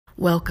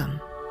Welcome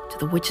to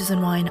the Witches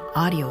and Wine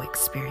audio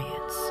experience.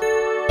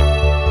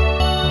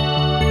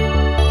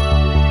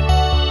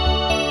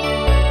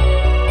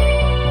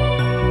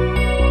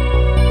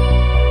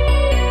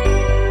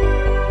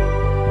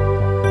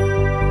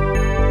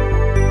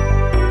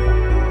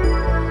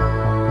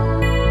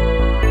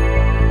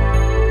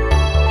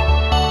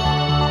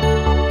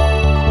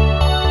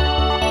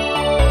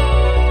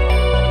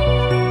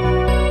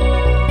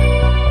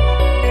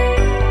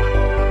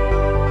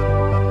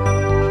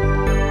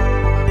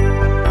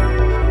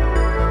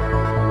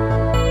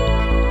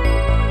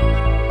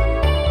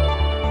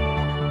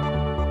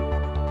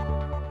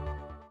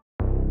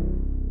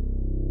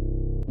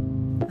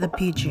 The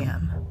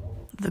PGM,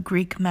 the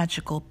Greek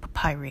magical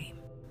papyri.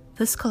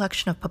 This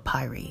collection of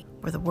papyri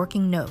were the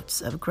working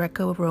notes of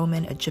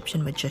Greco-Roman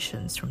Egyptian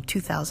magicians from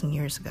 2,000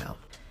 years ago.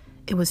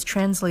 It was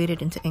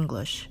translated into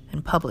English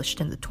and published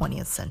in the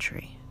 20th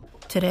century.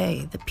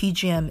 Today, the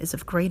PGM is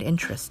of great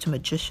interest to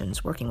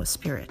magicians working with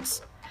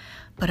spirits,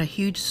 but a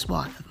huge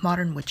swath of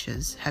modern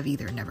witches have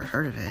either never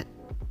heard of it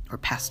or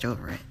passed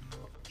over it.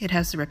 It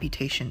has the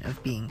reputation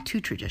of being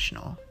too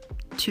traditional,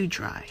 too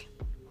dry,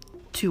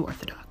 too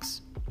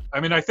orthodox.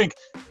 I think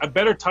a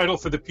better title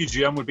for the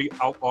PGM would be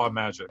Outlaw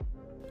Magic.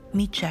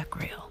 Meet Jack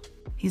Grayle.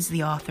 He's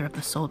the author of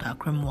the sold-out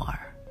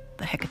grimoire,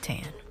 The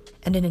Hecatan,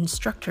 and an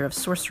instructor of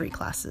sorcery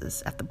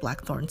classes at the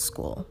Blackthorn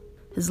School.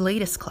 His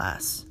latest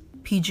class,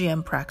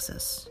 PGM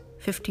Praxis,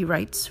 50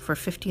 Rites for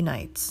 50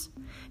 Nights,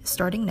 is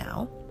starting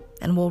now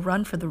and will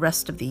run for the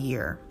rest of the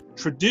year.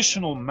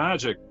 Traditional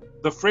magic,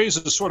 the phrase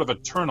is sort of a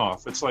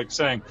turnoff. It's like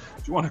saying,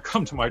 do you want to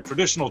come to my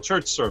traditional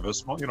church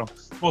service? Well,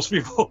 most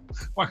people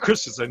aren't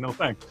Christians, say no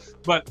thanks.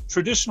 But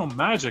traditional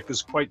magic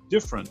is quite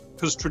different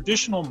because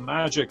traditional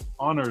magic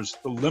honors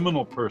the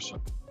liminal person,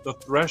 the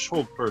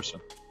threshold person,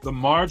 the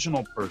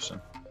marginal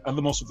person. And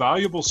the most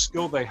valuable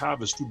skill they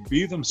have is to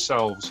be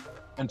themselves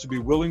and to be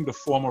willing to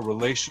form a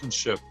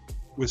relationship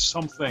with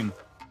something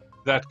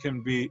that can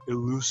be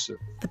elusive.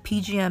 The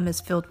PGM is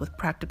filled with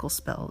practical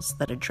spells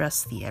that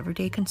address the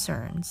everyday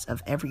concerns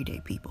of everyday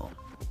people.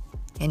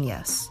 And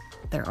yes,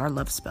 there are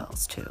love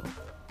spells too.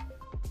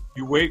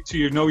 You wait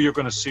till you know you're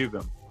going to see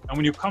them. And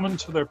when you come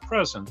into their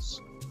presence,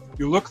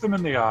 you look them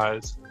in the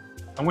eyes.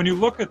 And when you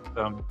look at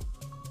them,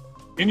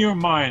 in your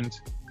mind,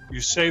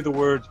 you say the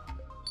word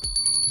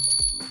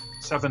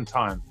 7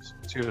 times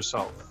to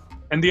yourself.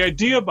 And the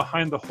idea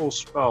behind the whole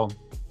spell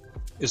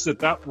is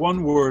that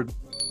one word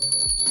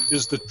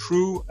is the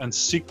true and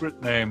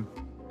secret name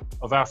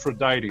of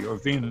Aphrodite, or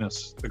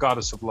Venus, the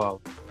goddess of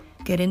love.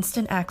 Get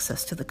instant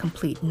access to the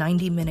complete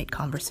 90-minute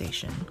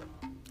conversation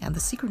and the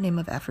secret name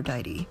of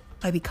Aphrodite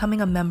by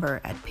becoming a member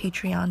at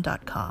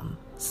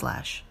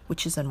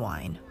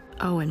patreon.com/witchesandwine.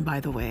 Oh, and by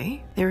the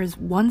way, there is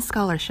one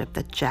scholarship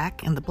that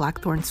Jack and the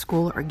Blackthorn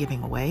School are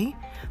giving away.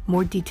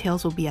 More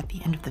details will be at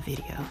the end of the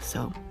video,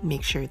 so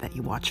make sure that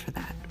you watch for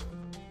that.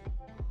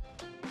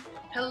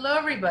 Hello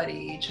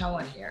everybody,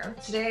 Chawan here.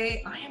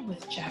 Today I am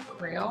with Jack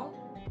Grayle.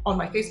 On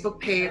my Facebook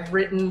page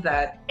written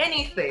that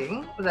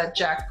anything that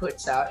Jack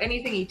puts out,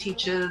 anything he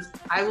teaches,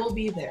 I will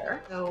be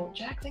there. So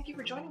Jack, thank you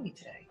for joining me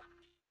today.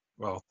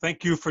 Well,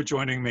 thank you for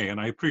joining me,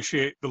 and I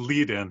appreciate the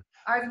lead-in.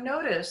 I've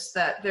noticed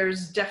that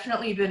there's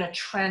definitely been a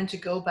trend to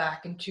go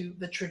back into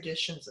the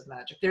traditions of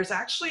magic. There's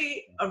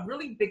actually a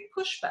really big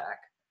pushback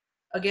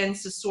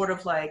against this sort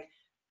of like,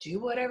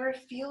 do whatever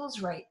feels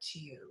right to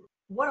you.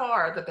 What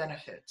are the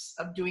benefits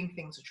of doing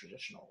things a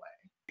traditional way?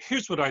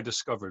 Here's what I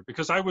discovered,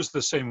 because I was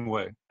the same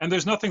way. And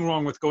there's nothing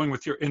wrong with going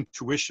with your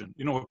intuition.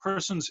 A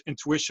person's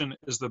intuition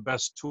is the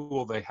best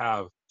tool they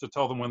have to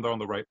tell them when they're on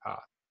the right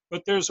path.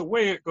 But there's a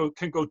way it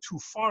can go too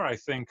far, I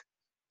think.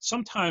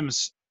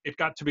 Sometimes it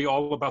got to be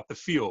all about the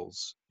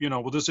feels.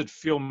 Well, does it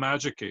feel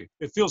magic-y?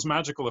 It feels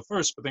magical at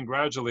first, but then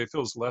gradually it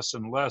feels less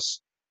and less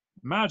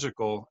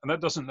magical, and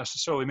that doesn't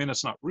necessarily mean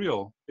it's not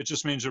real. It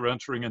just means you're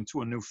entering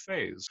into a new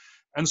phase.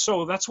 And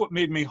so that's what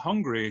made me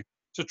hungry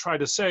to try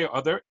to say,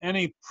 are there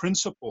any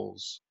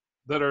principles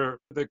that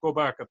go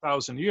back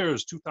 1,000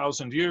 years,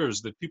 2,000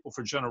 years, that people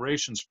for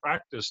generations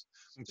practiced,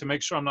 and to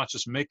make sure I'm not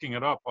just making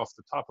it up off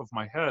the top of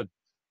my head,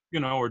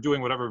 or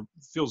doing whatever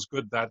feels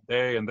good that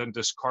day and then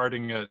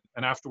discarding it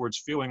and afterwards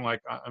feeling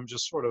like I'm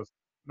just sort of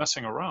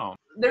messing around.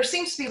 There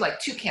seems to be like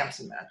 2 camps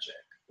in magic.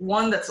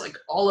 One that's like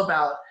all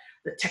about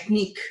the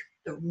technique,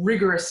 the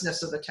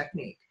rigorousness of the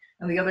technique,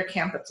 and the other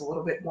camp that's a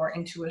little bit more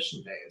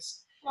intuition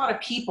based. A lot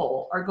of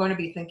people are going to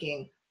be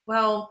thinking,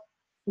 well,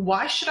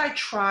 why should I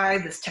try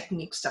this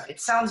technique stuff? It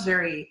sounds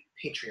very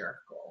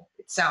patriarchal.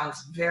 It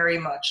sounds very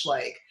much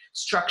like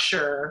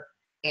structure,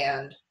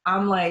 and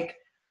I'm like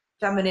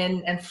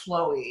feminine and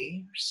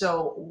flowy.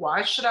 So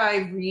why should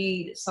I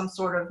read some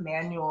sort of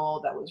manual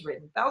that was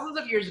written thousands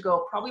of years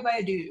ago, probably by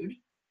a dude,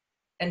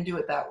 and do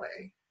it that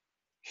way?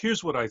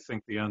 Here's what I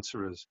think the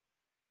answer is.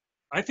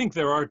 I think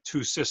there are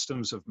 2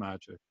 systems of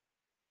magic.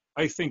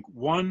 I think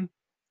one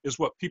is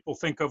what people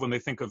think of when they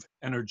think of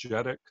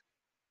energetic,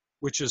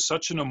 which is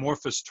such an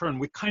amorphous term.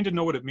 We kind of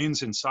know what it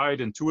means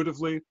inside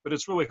intuitively, but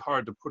it's really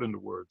hard to put into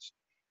words.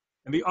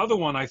 And the other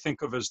one I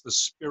think of as the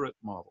spirit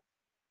model.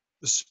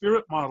 The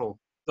spirit model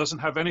doesn't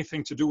have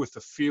anything to do with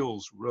the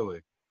feels,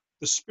 really.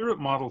 The spirit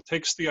model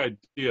takes the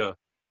idea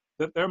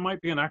that there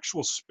might be an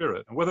actual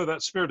spirit, and whether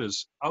that spirit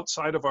is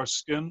outside of our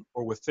skin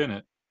or within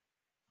it,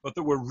 but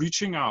that we're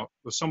reaching out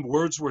with some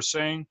words we're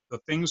saying, the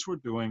things we're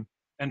doing,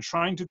 and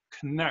trying to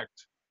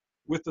connect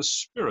with the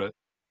spirit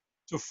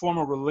to form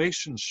a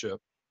relationship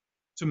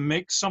to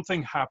make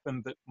something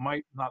happen that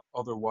might not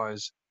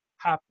otherwise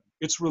happen.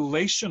 It's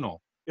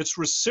relational, it's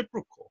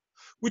reciprocal,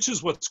 which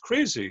is what's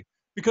crazy,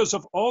 because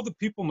of all the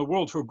people in the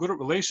world who are good at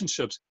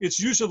relationships, it's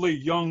usually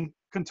young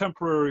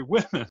contemporary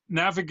women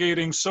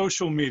navigating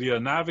social media,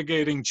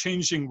 navigating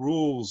changing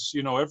rules,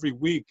 every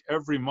week,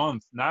 every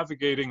month,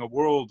 navigating a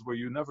world where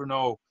you never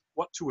know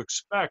what to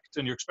expect,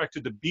 and you're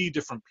expected to be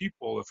different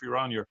people if you're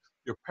on your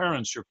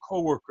parents, your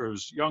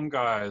coworkers, young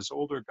guys,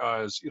 older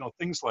guys,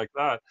 things like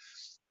that.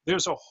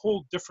 There's a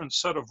whole different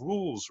set of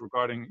rules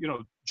regarding,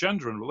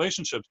 gender and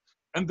relationships,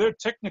 and they're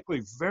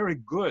technically very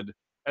good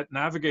at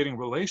navigating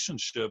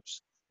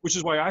relationships, which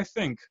is why I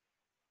think,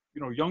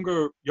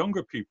 younger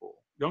people,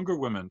 younger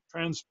women,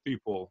 trans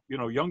people,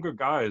 younger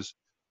guys,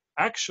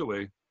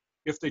 actually,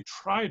 if they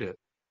tried it,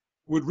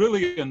 would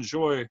really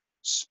enjoy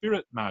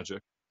spirit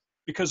magic,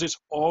 because it's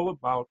all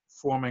about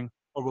forming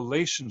a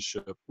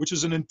relationship, which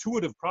is an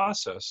intuitive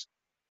process,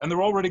 and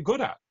they're already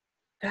good at.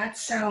 That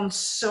sounds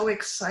so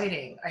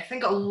exciting. I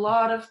think a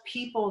lot of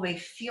people, they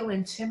feel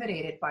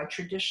intimidated by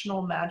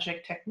traditional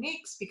magic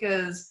techniques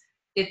because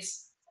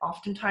it's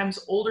oftentimes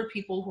older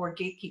people who are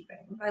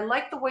gatekeeping. I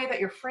like the way that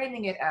you're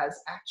framing it as,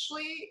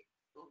 actually,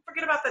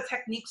 forget about the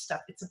technique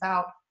stuff. It's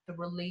about the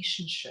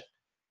relationship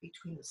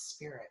between the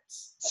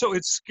spirits. So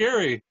it's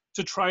scary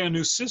to try a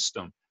new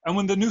system. And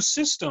when the new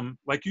system,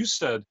 like you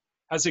said,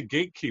 has a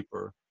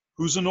gatekeeper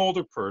who's an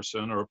older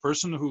person, or a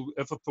person who,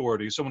 if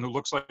authority, someone who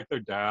looks like their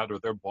dad or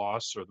their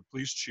boss or the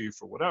police chief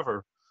or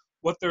whatever,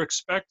 what they're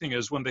expecting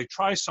is when they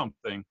try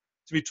something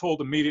to be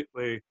told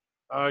immediately,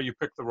 you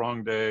picked the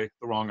wrong day,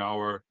 the wrong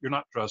hour, you're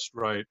not dressed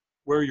right,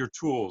 where are your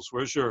tools,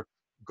 where's your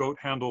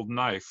goat-handled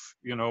knife,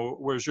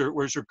 where's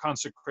your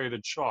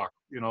consecrated chalk,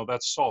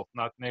 that's salt,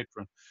 not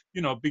natron,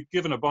 be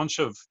given a bunch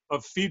of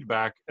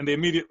feedback, and they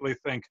immediately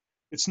think,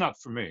 it's not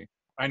for me,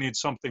 I need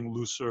something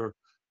looser,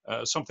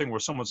 something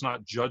where someone's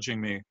not judging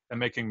me and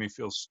making me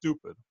feel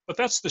stupid. But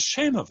that's the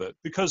shame of it,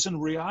 because in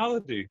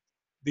reality,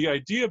 the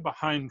idea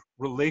behind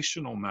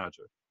relational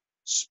magic,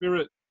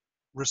 spirit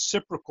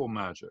reciprocal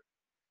magic,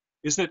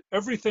 is that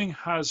everything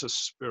has a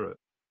spirit,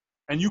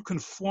 and you can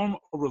form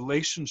a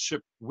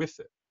relationship with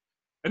it.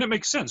 And it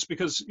makes sense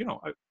because,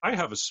 I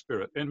have a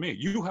spirit in me.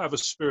 You have a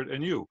spirit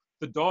in you.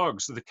 The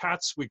dogs, the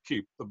cats we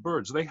keep, the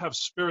birds, they have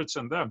spirits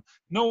in them.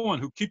 No one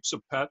who keeps a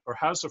pet or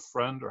has a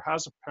friend or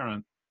has a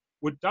parent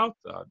would doubt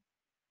that.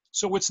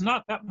 So it's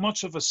not that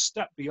much of a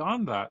step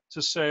beyond that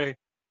to say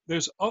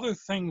there's other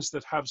things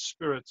that have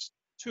spirits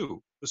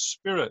too. The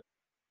spirit,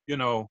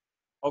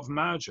 of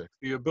magic,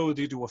 the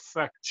ability to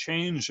affect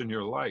change in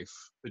your life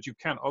that you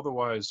can't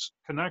otherwise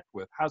connect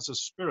with, has a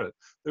spirit.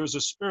 There's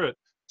a spirit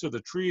to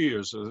the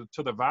trees,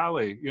 to the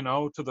valley,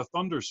 to the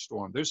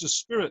thunderstorm. There's a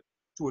spirit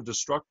to a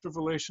destructive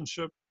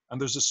relationship, and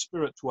there's a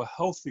spirit to a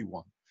healthy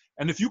one.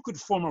 And if you could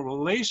form a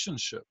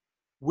relationship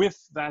with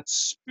that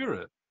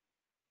spirit,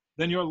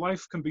 then your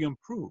life can be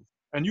improved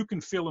and you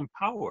can feel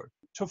empowered.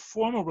 To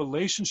form a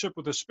relationship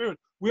with the spirit,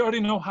 we already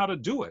know how to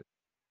do it.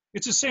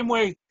 It's the same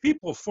way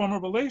people form a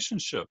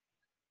relationship.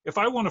 If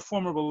I want to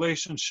form a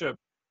relationship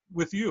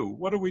with you,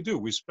 what do?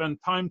 We spend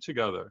time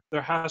together.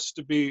 There has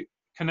to be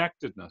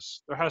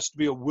connectedness. There has to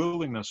be a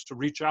willingness to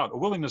reach out, a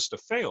willingness to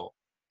fail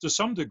to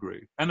some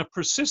degree, and a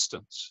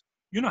persistence.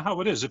 You know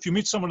how it is. If you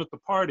meet someone at the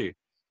party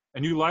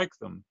and you like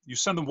them, you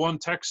send them one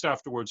text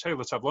afterwards, hey,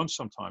 let's have lunch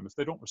sometime. If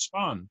they don't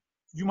respond,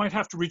 you might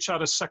have to reach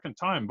out a second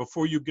time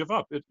before you give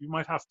up. You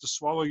might have to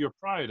swallow your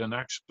pride and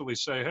actually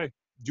say, hey,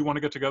 do you want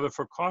to get together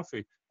for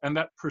coffee? And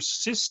that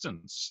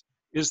persistence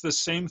is the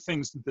same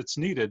thing that's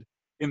needed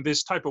in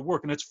this type of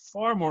work. And it's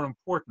far more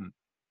important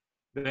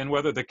than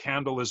whether the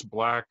candle is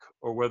black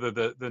or whether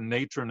the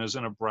natron is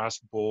in a brass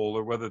bowl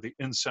or whether the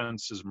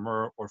incense is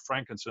myrrh or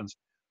frankincense.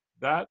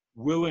 That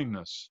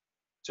willingness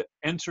to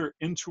enter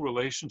into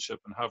relationship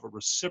and have a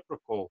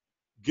reciprocal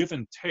give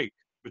and take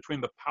between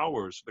the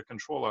powers that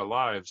control our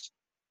lives,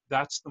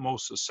 that's the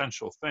most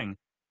essential thing.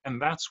 And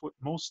that's what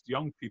most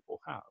young people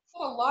have.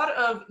 Well, a lot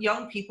of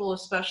young people,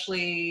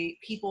 especially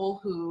people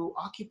who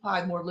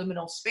occupy more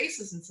liminal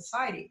spaces in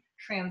society,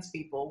 trans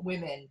people,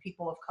 women,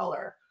 people of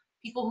color,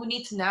 people who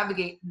need to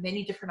navigate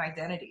many different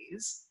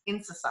identities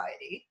in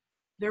society,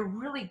 they're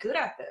really good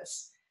at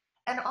this.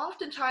 And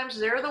oftentimes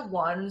they're the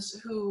ones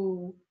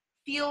who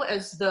feel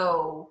as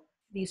though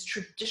these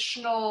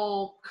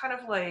traditional, kind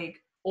of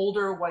like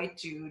older white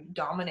dude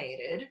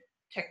dominated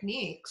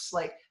techniques,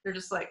 like they're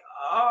just like,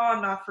 oh,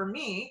 not for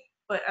me.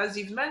 But as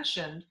you've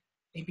mentioned,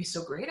 they'd be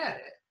so great at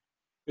it.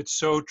 It's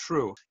so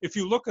true. If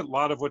you look at a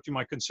lot of what you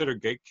might consider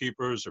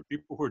gatekeepers or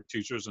people who are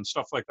teachers and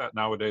stuff like that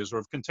nowadays, or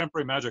of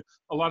contemporary magic,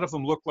 a lot of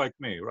them look like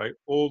me, right?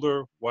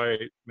 Older,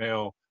 white,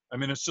 male. I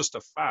mean, it's just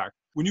a fact.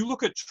 When you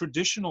look at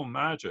traditional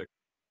magic,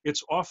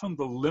 it's often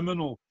the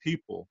liminal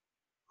people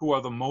who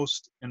are the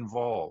most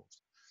involved.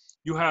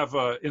 You have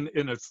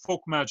in a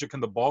folk magic in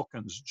the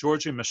Balkans,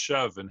 Georgy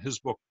Mishev, in his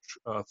book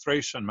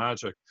Thracian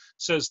Magic,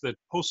 says that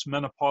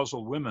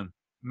postmenopausal women,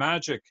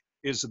 magic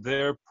is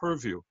their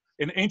purview.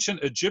 In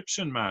ancient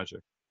Egyptian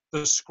magic, the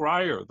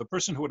scryer, the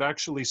person who would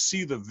actually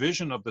see the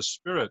vision of the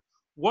spirit,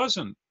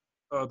 wasn't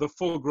the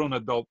full-grown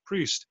adult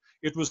priest.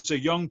 It was a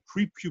young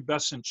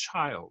prepubescent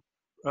child.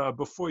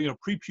 Before,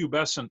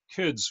 prepubescent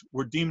kids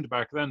were deemed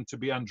back then to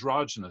be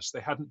androgynous.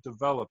 They hadn't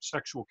developed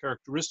sexual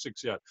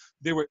characteristics yet.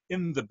 They were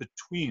in the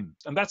between.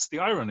 And that's the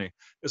irony,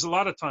 is a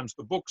lot of times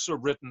the books are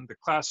written, the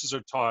classes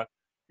are taught,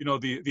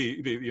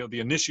 the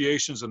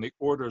initiations and the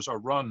orders are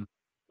run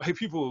by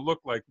people who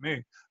look like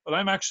me, but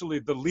I'm actually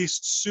the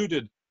least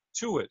suited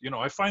to it.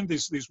 I find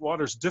these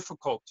waters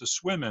difficult to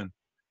swim in,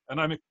 and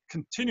I'm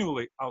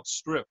continually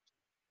outstripped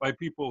by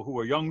people who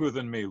are younger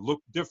than me, look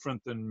different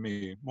than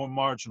me, more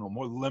marginal,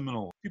 more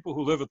liminal, people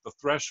who live at the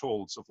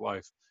thresholds of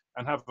life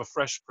and have a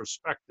fresh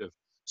perspective.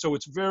 So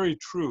it's very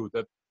true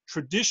that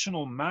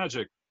traditional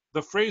magic,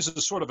 the phrase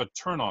is sort of a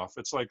turnoff.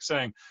 It's like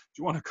saying, do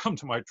you want to come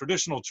to my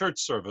traditional church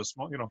service?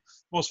 Well,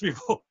 most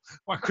people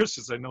want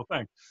Christians say no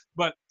thanks.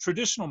 But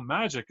traditional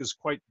magic is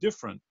quite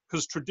different,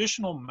 because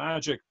traditional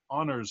magic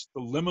honors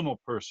the liminal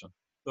person,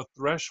 the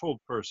threshold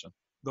person,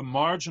 the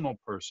marginal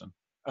person.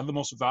 And the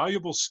most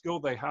valuable skill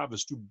they have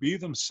is to be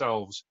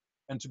themselves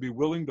and to be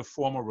willing to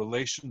form a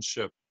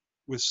relationship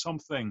with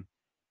something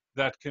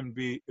that can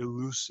be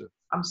elusive.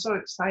 I'm so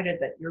excited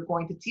that you're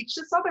going to teach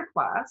this other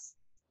class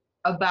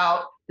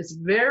about this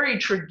very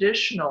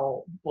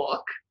traditional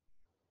book,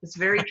 this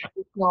very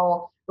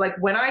traditional, like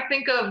when I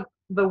think of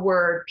the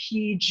word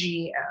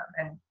PGM,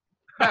 and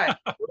guys,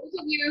 those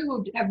of you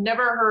who have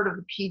never heard of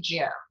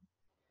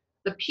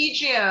the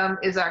PGM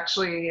is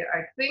actually,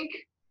 I think,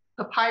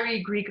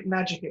 Papyri Greek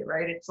Magicae,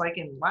 right? It's like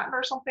in Latin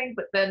or something,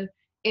 but then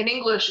in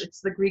English, it's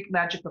the Greek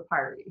magic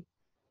papyri.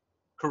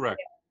 Correct.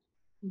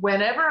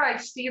 Whenever I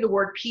see the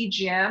word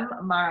PGM,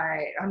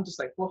 I'm just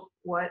like, well,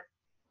 what?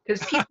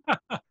 Because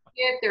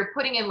they're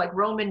putting in like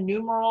Roman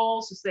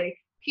numerals to say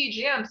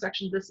PGM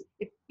section.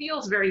 It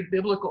feels very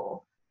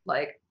biblical,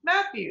 like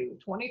Matthew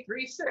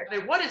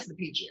 23:6. What is the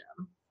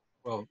PGM?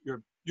 Well,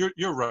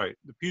 you're right.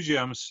 The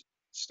PGM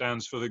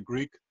stands for the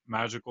Greek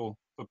magical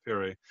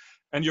papyri.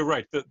 And you're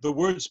right, the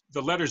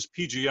letters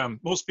PGM,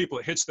 most people,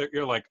 it hits their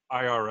ear like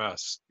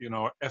IRS,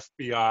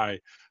 FBI,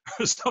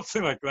 or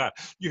something like that.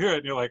 You hear it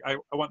and you're like, I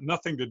want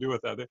nothing to do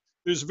with that.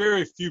 There's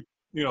very few,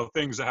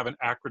 things that have an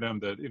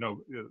acronym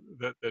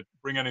that, that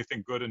bring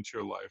anything good into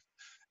your life.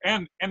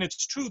 And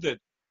it's true that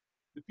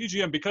the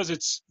PGM, because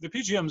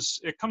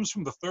it comes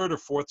from the 3rd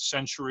or 4th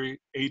century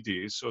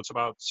AD, so it's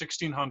about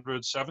 1600,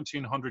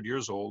 1700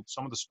 years old.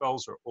 Some of the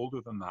spells are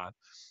older than that.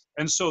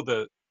 And so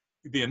the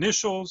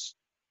initials,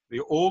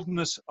 the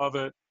oldness of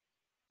it,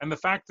 and the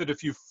fact that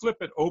if you flip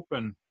it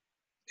open,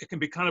 it can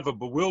be kind of a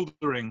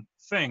bewildering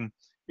thing.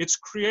 It's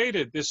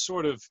created this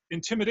sort of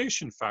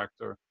intimidation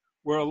factor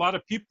where a lot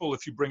of people,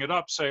 if you bring it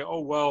up, say, oh,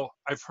 well,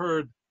 I've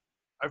heard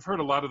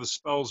a lot of the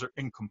spells are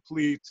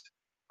incomplete.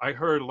 I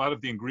heard a lot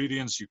of the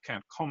ingredients you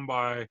can't come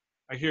by.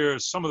 I hear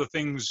some of the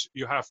things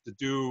you have to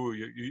do,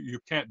 you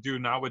can't do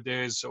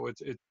nowadays. So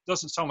it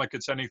doesn't sound like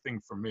it's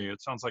anything for me.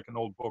 It sounds like an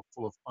old book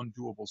full of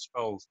undoable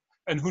spells.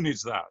 And who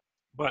needs that?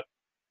 But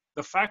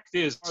the fact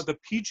is, the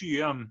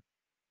PGM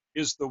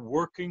is the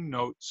working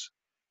notes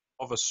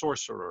of a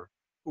sorcerer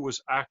who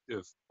was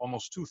active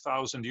almost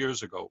 2,000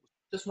 years ago.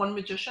 Just one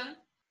magician?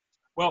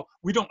 Well,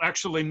 we don't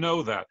actually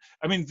know that.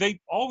 I mean,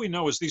 all we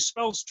know is these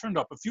spells turned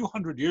up a few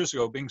hundred years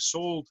ago being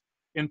sold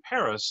in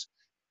Paris.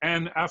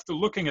 And after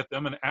looking at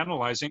them and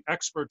analyzing,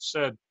 experts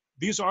said,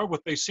 these are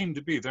what they seem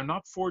to be. They're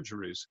not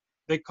forgeries.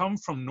 They come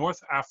from North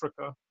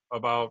Africa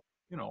about,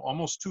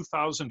 almost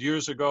 2,000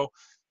 years ago.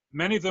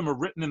 Many of them are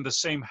written in the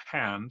same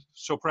hand.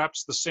 So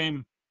perhaps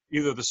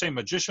either the same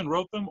magician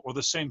wrote them or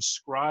the same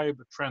scribe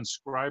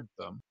transcribed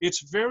them.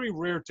 It's very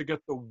rare to get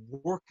the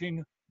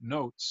working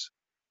notes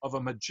of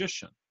a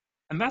magician.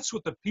 And that's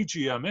what the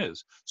PGM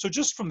is. So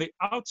just from the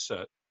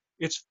outset,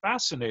 it's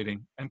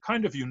fascinating and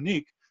kind of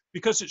unique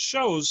because it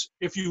shows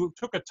if you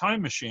took a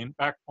time machine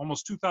back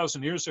almost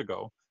 2,000 years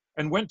ago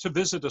and went to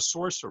visit a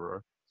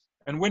sorcerer,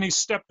 and when he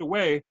stepped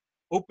away,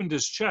 opened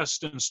his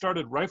chest and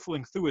started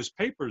rifling through his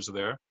papers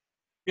there,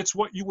 it's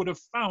what you would have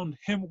found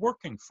him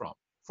working from.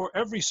 For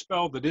every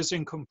spell that is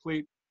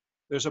incomplete,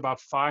 there's about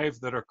 5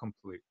 that are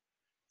complete.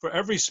 For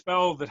every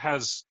spell that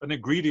has an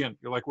ingredient,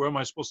 you're like, where am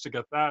I supposed to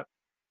get that?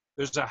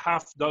 There's a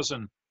half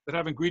dozen that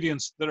have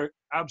ingredients that are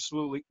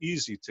absolutely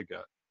easy to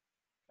get.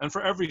 And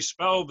for every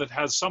spell that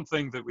has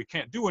something that we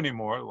can't do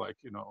anymore, like,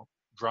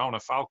 drown a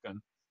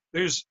falcon,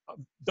 there's a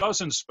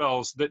dozen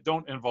spells that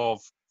don't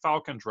involve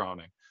falcon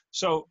drowning.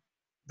 So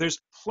there's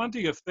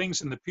plenty of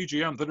things in the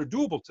PGM that are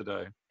doable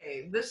today.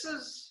 Okay, this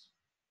is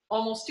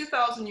almost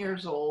 2,000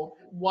 years old.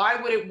 Why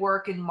would it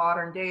work in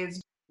modern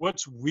days?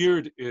 What's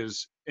weird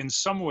is, in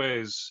some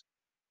ways,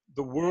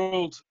 the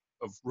world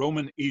of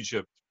Roman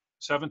Egypt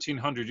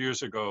 1,700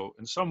 years ago,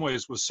 in some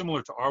ways, was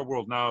similar to our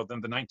world now than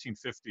the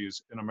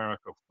 1950s in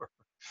America were.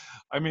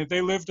 I mean,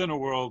 they lived in a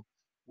world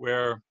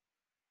where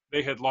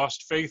they had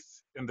lost faith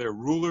in their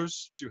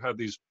rulers. You had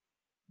these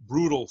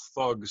brutal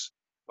thugs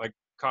like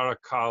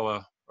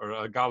Caracalla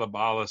or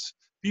Galabalis,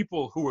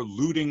 people who were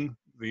looting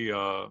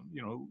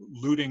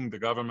looting the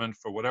government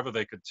for whatever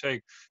they could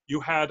take. You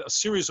had a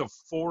series of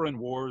foreign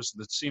wars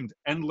that seemed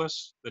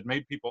endless, that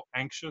made people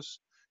anxious.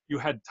 You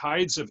had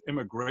tides of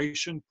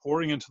immigration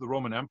pouring into the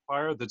Roman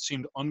Empire that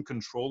seemed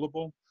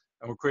uncontrollable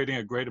and were creating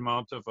a great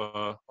amount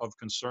of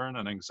concern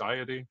and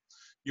anxiety.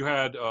 You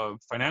had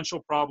financial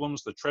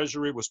problems. The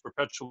treasury was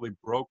perpetually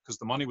broke because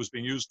the money was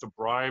being used to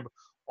bribe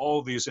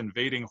all these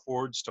invading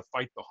hordes to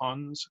fight the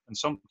Huns, and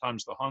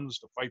sometimes the Huns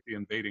to fight the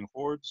invading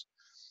hordes.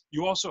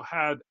 You also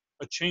had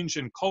a change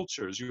in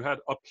cultures. You had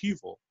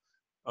upheaval.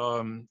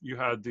 You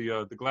had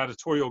the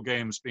gladiatorial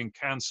games being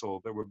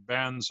canceled. There were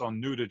bans on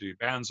nudity,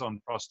 bans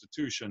on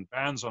prostitution,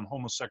 bans on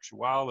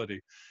homosexuality.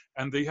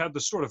 And they had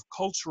the sort of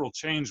cultural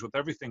change with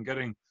everything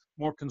getting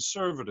more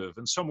conservative,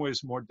 in some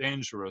ways more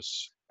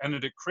dangerous. And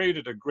it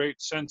created a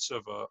great sense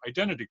of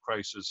identity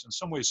crisis, in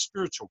some ways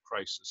spiritual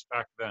crisis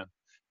back then.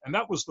 And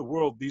that was the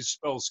world these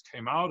spells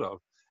came out of.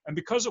 And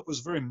because it was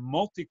very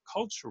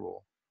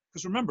multicultural,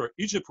 because remember,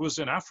 Egypt was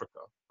in Africa,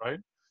 right?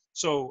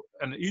 So,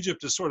 and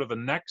Egypt is sort of a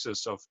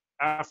nexus of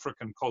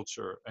African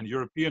culture and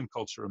European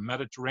culture, and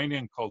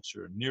Mediterranean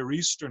culture, Near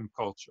Eastern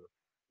culture.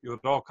 You had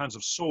all kinds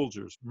of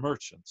soldiers,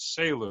 merchants,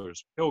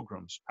 sailors,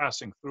 pilgrims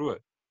passing through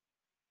it.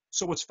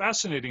 So what's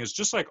fascinating is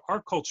just like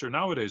our culture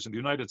nowadays in the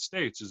United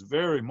States is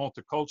very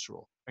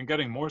multicultural and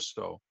getting more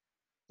so,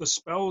 the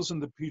spells in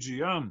the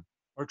PGM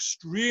are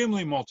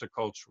extremely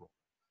multicultural.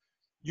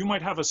 You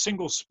might have a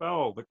single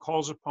spell that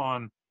calls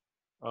upon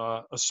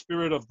a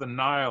spirit of the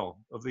Nile,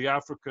 of the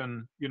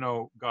African,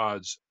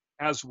 gods,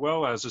 as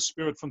well as a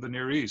spirit from the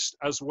Near East,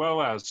 as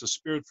well as a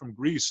spirit from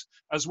Greece,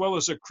 as well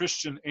as a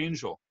Christian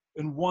angel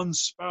in one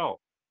spell.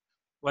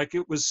 Like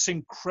it was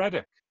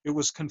syncretic, it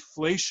was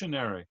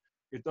conflationary.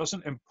 It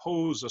doesn't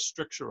impose a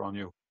stricture on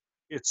you.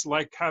 It's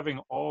like having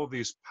all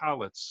these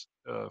palettes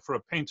for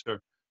a painter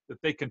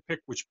that they can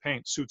pick which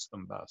paint suits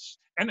them best.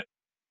 And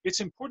it's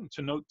important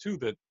to note too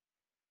that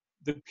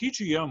the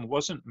PGM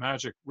wasn't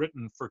magic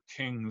written for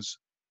kings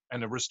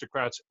and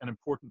aristocrats and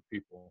important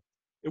people.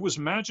 It was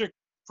magic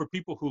for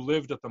people who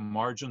lived at the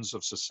margins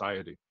of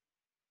society.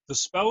 The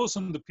spells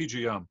in the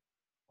PGM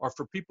are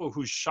for people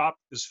whose shop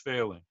is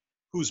failing,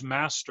 whose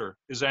master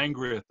is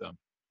angry at them,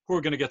 who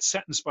are going to get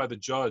sentenced by the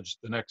judge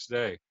the next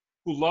day,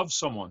 who love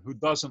someone who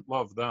doesn't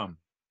love them,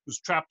 who's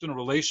trapped in a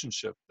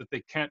relationship that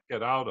they can't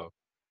get out of,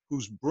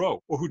 who's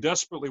broke, or who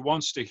desperately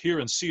wants to hear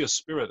and see a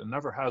spirit and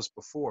never has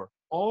before.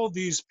 All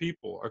these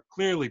people are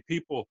clearly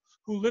people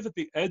who live at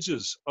the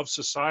edges of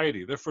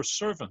society. They're for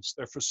servants,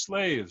 they're for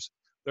slaves,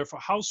 they're for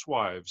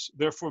housewives,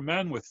 they're for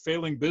men with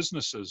failing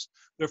businesses,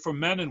 they're for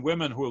men and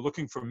women who are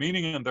looking for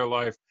meaning in their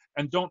life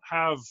and don't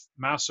have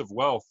massive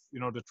wealth,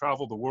 to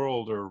travel the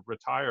world or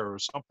retire or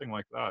something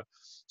like that.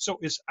 So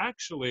it's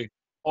actually,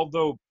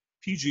 although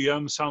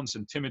PGM sounds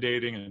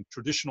intimidating and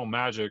traditional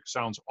magic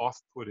sounds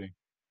off-putting,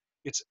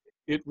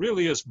 it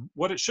really is,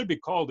 what it should be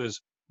called is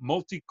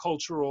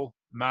multicultural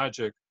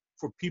magic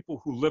for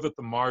people who live at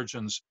the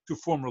margins to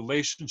form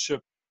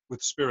relationship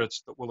with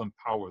spirits that will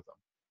empower them.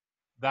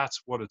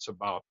 That's what it's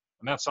about.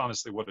 And that's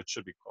honestly what it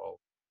should be called.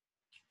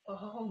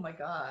 Oh my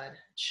God.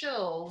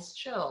 Chills,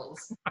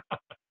 chills. I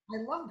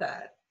love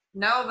that.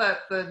 Now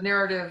that the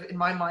narrative in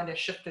my mind has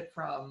shifted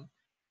from,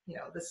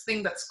 this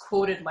thing that's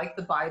quoted like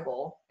the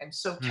Bible and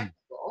so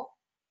technical.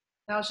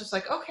 Now it's just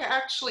like, okay,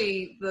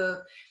 actually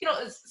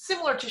it's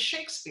similar to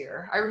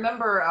Shakespeare. I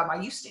remember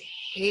I used to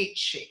hate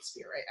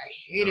Shakespeare, right? I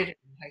hated it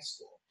in high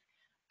school.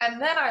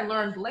 And then I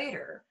learned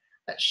later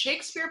that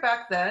Shakespeare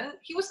back then,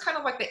 he was kind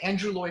of like the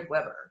Andrew Lloyd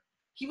Webber.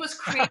 He was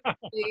creating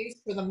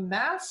plays for the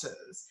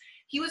masses.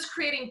 He was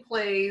creating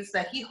plays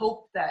that he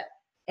hoped that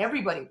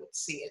everybody would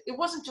see it. It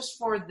wasn't just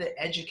for the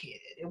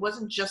educated. It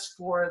wasn't just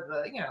for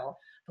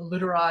the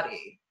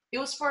literati. It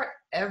was for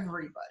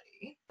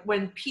everybody.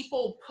 When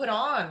people put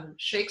on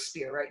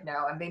Shakespeare right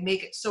now and they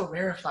make it so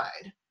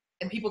rarefied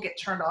and people get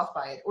turned off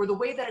by it, or the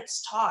way that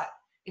it's taught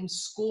in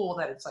school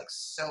that it's like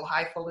so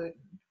highfalutin,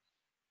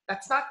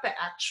 that's not the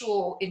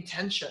actual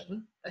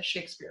intention that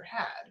Shakespeare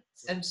had.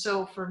 And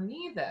so for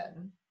me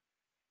then,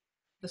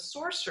 the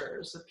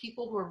sorcerers, the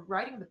people who are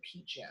writing the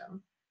PGM,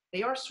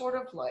 they are sort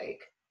of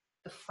like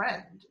the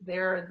friend.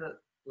 They're the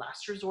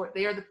last resort.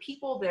 They are the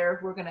people there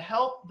who are going to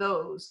help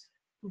those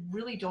who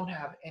really don't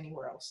have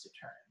anywhere else to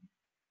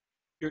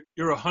turn.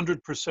 You're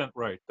 100%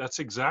 right. That's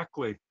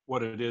exactly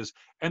what it is.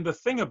 And the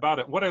thing about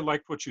it, what I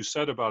liked what you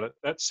said about it,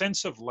 that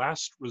sense of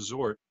last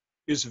resort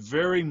is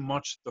very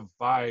much the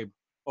vibe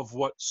of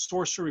what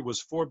sorcery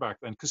was for back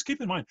then. Because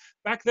keep in mind,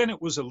 back then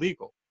it was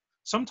illegal.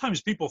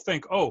 Sometimes people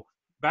think, oh,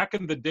 back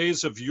in the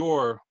days of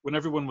yore, when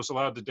everyone was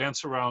allowed to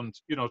dance around,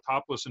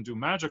 topless and do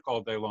magic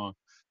all day long,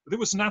 but it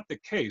was not the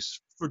case.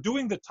 For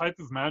doing the type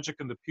of magic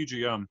in the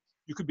PGM,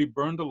 you could be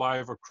burned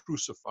alive or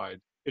crucified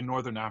in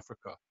Northern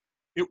Africa.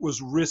 It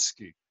was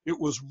risky. It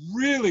was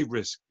really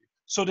risky.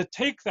 So to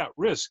take that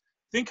risk,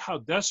 think how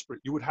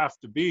desperate you would have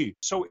to be.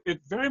 So it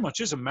very much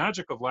is a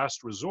magic of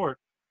last resort.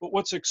 But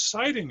what's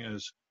exciting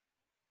is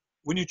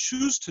when you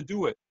choose to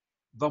do it,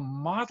 the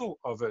model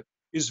of it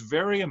is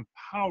very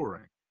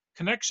empowering.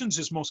 Connections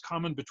is most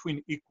common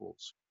between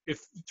equals. If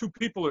two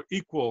people are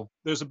equal,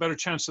 there's a better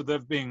chance of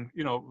them being,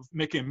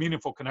 making a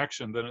meaningful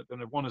connection than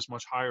if one is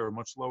much higher or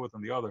much lower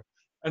than the other.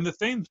 And the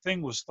same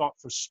thing was thought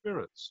for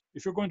spirits.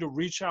 If you're going to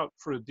reach out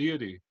for a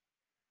deity,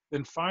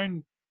 then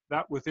find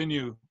that within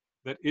you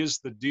that is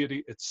the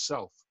deity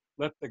itself.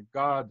 Let the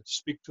God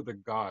speak to the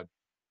God.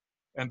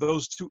 And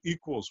those two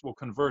equals will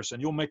converse,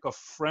 and you'll make a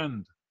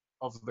friend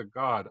of the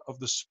God, of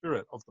the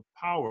spirit, of the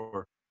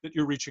power that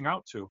you're reaching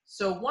out to.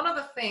 So one of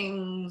the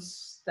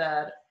things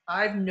that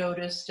I've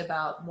noticed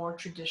about more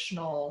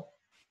traditional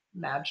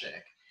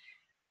magic,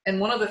 and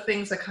one of the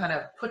things that kind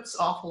of puts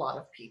off a lot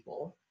of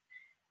people,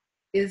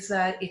 is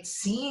that it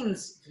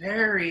seems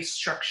very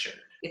structured.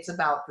 It's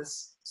about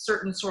this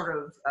certain sort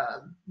of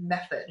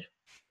method.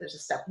 There's a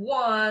step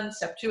 1,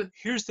 step 2.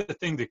 Here's the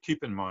thing to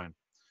keep in mind,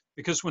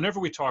 because whenever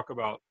we talk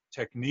about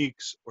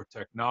techniques or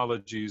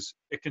technologies,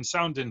 it can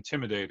sound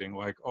intimidating,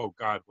 like, oh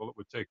God, well, it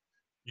would take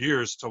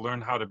years to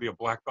learn how to be a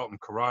black belt in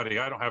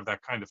karate. I don't have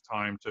that kind of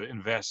time to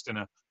invest in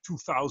a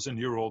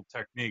 2,000-year-old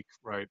technique,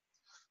 right?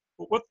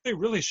 But what they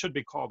really should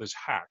be called is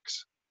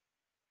hacks,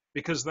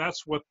 because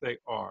that's what they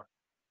are.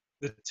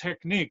 The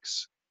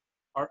techniques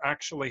are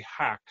actually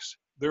hacks.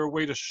 They're a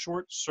way to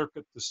short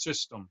circuit the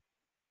system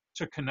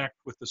to connect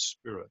with the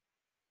spirit.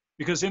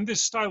 Because in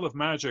this style of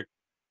magic,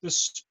 the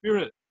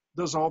spirit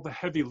does all the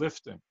heavy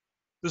lifting.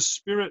 The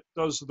spirit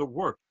does the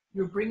work.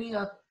 You're bringing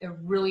up a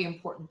really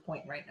important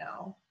point right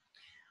now.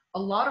 A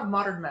lot of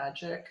modern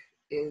magic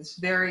is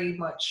very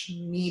much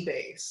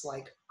me-based,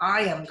 like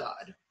I am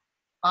God.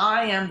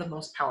 I am the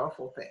most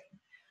powerful thing.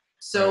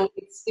 So Right.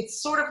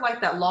 it's sort of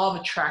like that law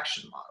of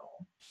attraction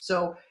model.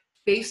 So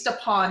based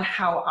upon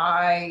how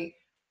I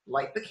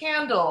light the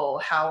candle,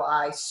 how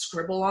I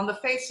scribble on the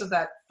face of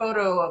that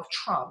photo of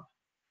Trump,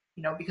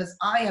 because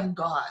I am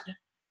God,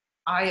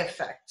 I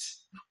affect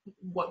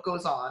what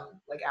goes on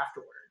like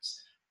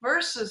afterwards.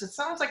 Versus it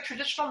sounds like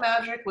traditional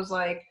magic was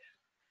like,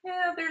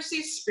 yeah, there's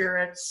these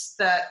spirits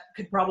that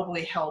could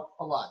probably help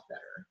a lot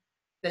better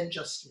than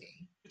just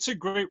me. It's a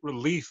great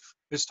relief,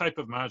 this type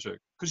of magic,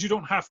 because you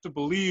don't have to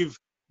believe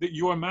that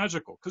you are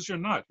magical, because you're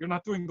not. You're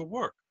not doing the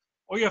work.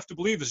 All you have to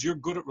believe is you're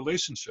good at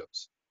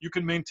relationships. You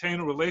can maintain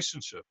a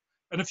relationship.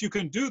 And if you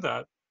can do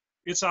that,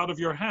 it's out of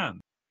your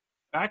hand.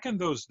 Back in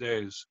those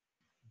days,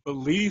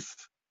 belief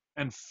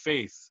and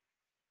faith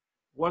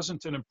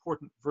wasn't an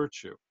important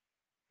virtue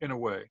in a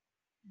way.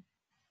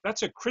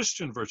 That's a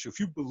Christian virtue. If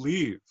you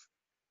believe,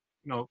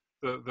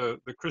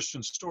 the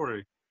Christian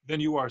story, then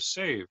you are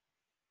saved.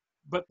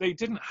 But they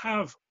didn't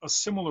have a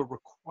similar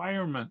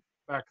requirement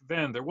back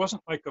then. There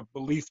wasn't like a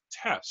belief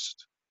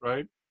test,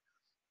 right?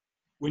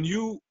 When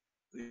you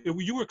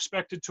were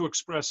expected to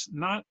express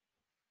not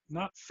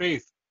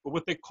faith, but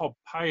what they called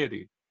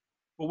piety.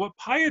 But what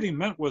piety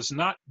meant was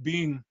not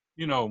being,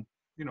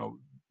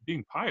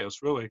 being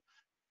pious, really.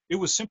 It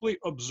was simply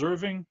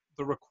observing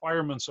the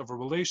requirements of a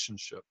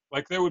relationship.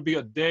 Like there would be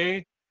a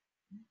day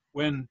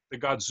when the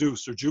god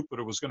Zeus or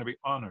Jupiter was going to be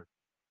honored.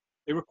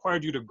 They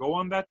required you to go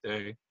on that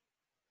day,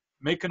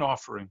 make an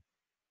offering.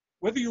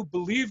 Whether you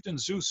believed in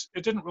Zeus,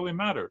 it didn't really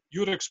matter.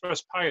 You would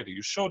express piety.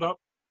 You showed up,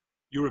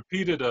 you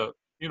repeated a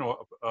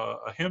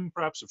hymn,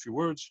 perhaps a few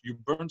words, you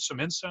burned some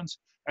incense,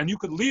 and you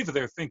could leave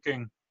there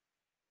thinking,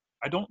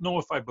 I don't know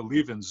if I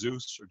believe in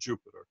Zeus or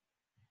Jupiter,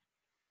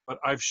 but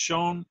I've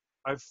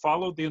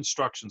followed the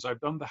instructions,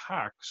 I've done the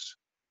hacks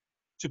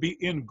to be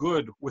in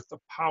good with the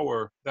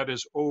power that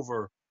is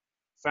over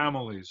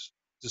families,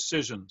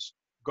 decisions,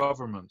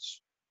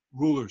 governments,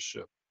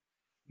 rulership.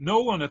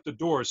 No one at the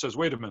door says,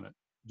 wait a minute,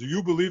 do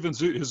you believe in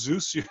Zeus? Is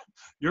Zeus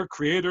your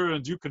creator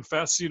and you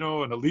confess, an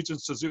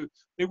allegiance to Zeus?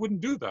 They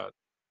wouldn't do that.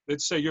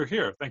 They'd say, you're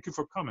here. Thank you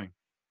for coming.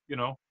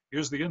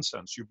 Here's the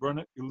incense. You burn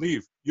it, you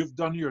leave. You've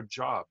done your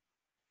job.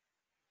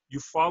 You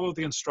follow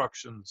the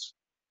instructions.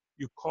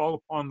 You call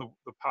upon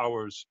the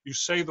powers. You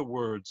say the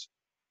words.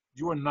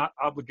 You are not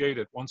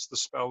obligated once the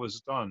spell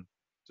is done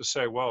to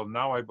say, well,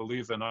 now I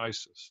believe in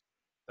Isis.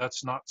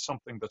 That's not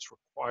something that's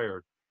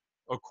required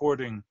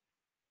according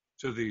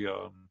to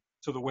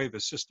the way the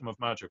system of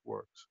magic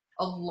works.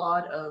 A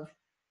lot of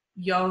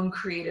young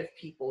creative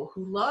people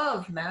who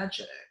love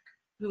magic,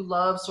 who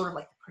love sort of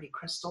like the pretty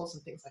crystals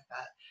and things like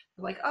that,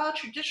 they're like,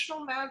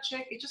 traditional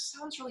magic, it just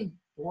sounds really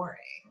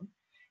boring.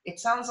 It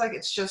sounds like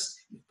it's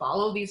just you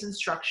follow these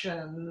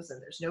instructions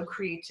and there's no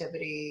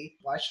creativity.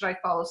 Why should I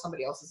follow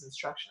somebody else's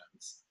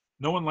instructions?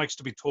 No one likes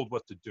to be told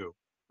what to do,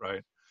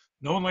 right?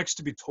 No one likes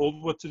to be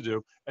told what to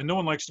do, and no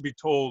one likes to be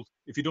told,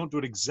 if you don't do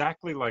it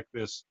exactly like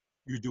this,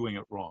 you're doing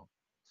it wrong.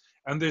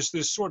 And there's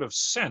this sort of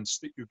sense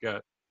that you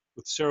get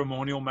with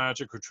ceremonial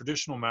magic or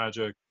traditional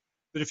magic,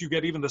 that if you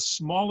get even the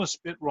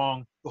smallest bit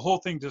wrong, the whole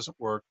thing doesn't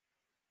work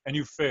and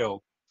you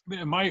failed. I mean,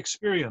 in my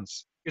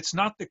experience, it's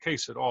not the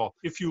case at all.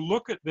 If you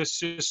look at this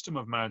system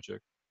of magic,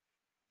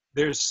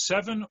 there's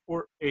 7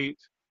 or 8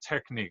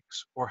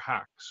 techniques or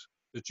hacks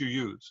that you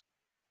use.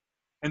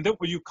 And then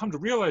what you come to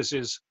realize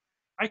is,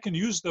 I can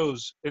use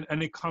those in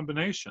any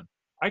combination.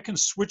 I can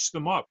switch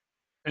them up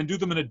and do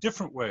them in a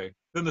different way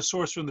than the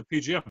sorcerer and the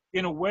PGM.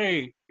 In a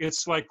way,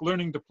 it's like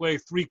learning to play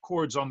 3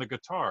 chords on the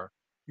guitar.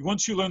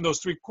 Once you learn those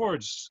 3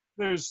 chords,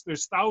 there's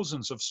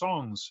thousands of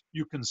songs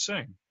you can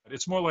sing.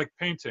 It's more like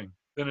painting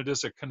than it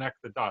is to connect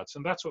the dots.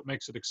 And that's what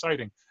makes it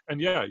exciting. And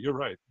yeah, you're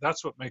right.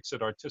 That's what makes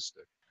it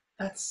artistic.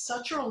 That's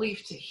such a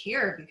relief to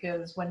hear,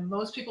 because when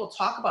most people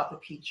talk about the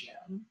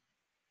PGM,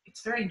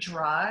 it's very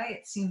dry.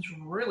 It seems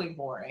really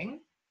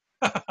boring.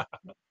 It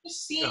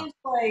just Yeah. seems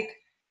like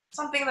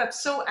something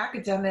that's so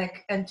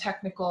academic and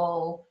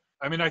technical.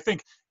 I mean, I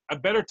think a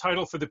better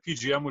title for the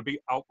PGM would be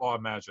Outlaw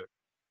Magic,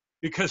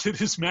 because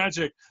it is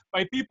magic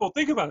by people.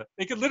 Think about it.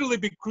 They could literally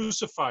be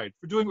crucified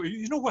for doing,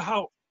 you know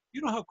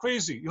how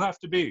crazy you have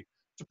to be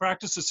to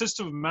practice a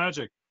system of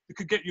magic that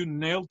could get you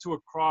nailed to a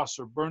cross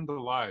or burned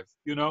alive.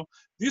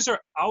 These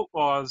are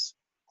outlaws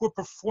who are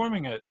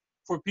performing it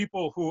for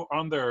people who are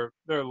on their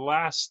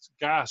last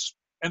gasp.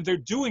 And they're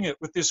doing it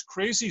with this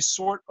crazy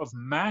sort of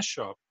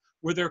mashup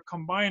where they're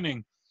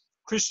combining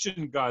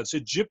Christian gods,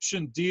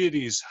 Egyptian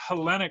deities,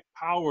 Hellenic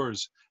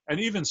powers, and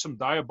even some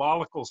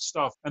diabolical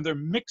stuff. And they're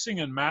mixing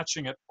and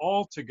matching it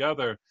all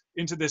together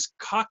into this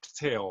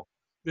cocktail,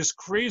 this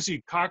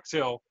crazy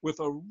cocktail with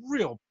a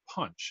real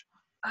punch.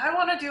 I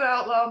want to do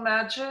outlaw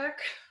magic.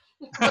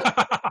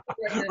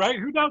 Right?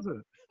 Who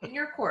doesn't? In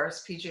your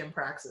course, PGM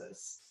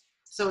Praxis.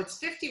 So it's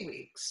 50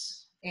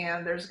 weeks,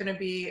 and there's going to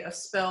be a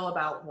spell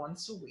about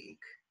once a week.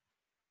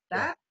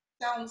 That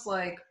sounds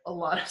like a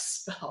lot of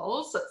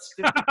spells. That's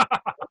 50.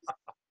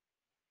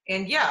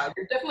 And yeah,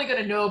 you're definitely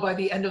going to know by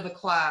the end of the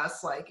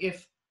class, like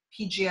if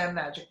PGM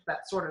magic,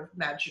 that sort of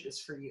magic is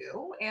for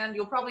you, and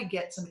you'll probably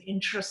get some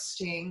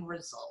interesting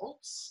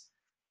results.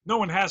 No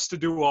one has to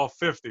do all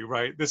 50,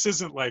 right? This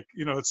isn't like,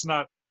 it's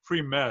not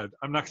pre-med.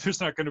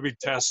 There's not going to be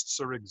tests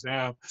or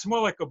exams. It's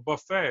more like a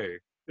buffet.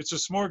 It's a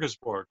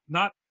smorgasbord.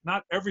 Not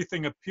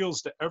everything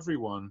appeals to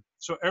everyone.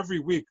 So every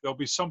week there'll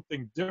be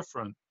something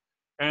different.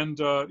 And,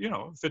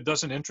 if it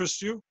doesn't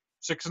interest you,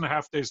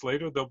 6.5 days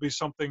later, there'll be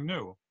something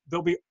new.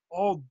 There'll be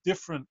all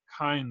different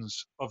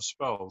kinds of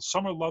spells.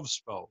 Some are love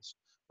spells,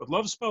 but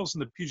love spells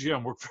in the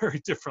PGM work very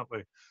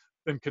differently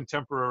than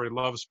contemporary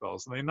love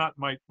spells. And they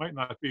might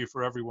not be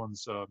for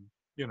everyone's,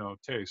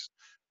 taste.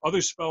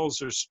 Other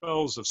spells are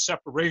spells of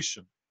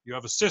separation. You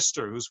have a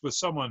sister who's with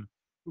someone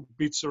who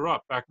beats her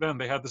up. Back then,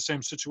 they had the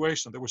same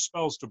situation. There were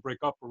spells to break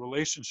up a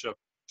relationship,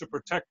 to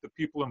protect the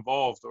people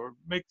involved or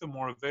make them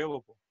more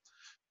available.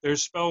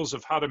 There's spells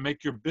of how to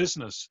make your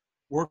business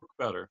work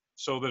better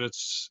so that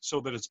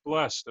it's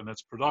blessed and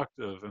it's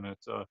productive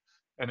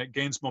and it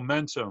gains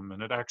momentum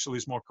and it actually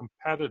is more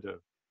competitive.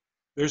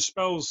 There's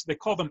spells, they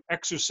call them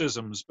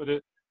exorcisms, but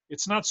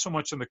it's not so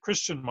much in the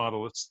Christian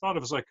model. It's thought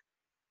of as like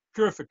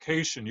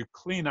purification. You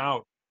clean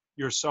out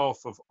yourself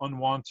of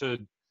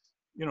unwanted,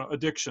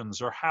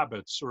 addictions or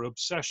habits or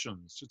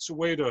obsessions. It's a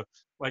way to,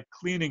 like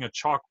cleaning a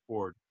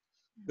chalkboard.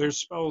 There's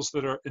spells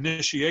that are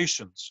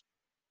initiations,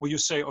 where you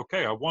say,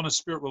 okay, I want a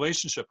spirit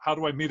relationship. How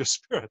do I meet a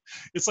spirit?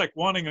 It's like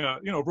wanting a,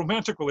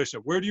 romantic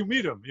relationship. Where do you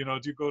meet them? Do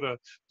you go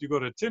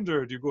to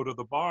Tinder? Do you go to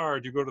the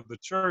bar? Do you go to the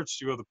church?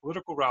 Do you go to the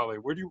political rally?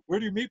 Where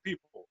do you meet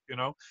people?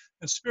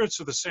 And spirits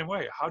are the same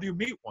way. How do you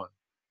meet one?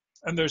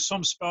 And there's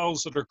some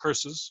spells that are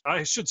curses.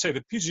 I should say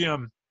that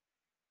PGM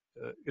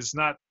is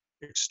not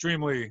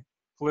extremely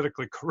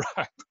politically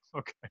correct.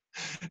 Okay.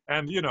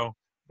 And,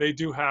 they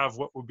do have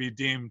what would be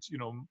deemed,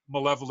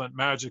 malevolent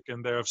magic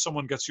in there. If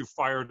someone gets you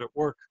fired at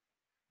work,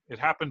 it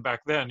happened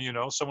back then,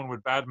 someone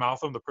would badmouth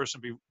them, the person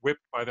be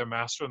whipped by their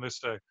master, and they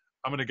say,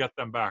 I'm going to get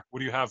them back. What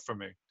do you have for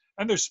me?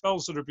 And there's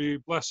spells that are be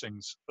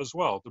blessings as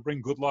well, to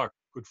bring good luck,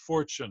 good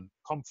fortune,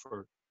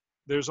 comfort.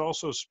 There's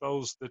also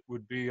spells that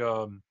would be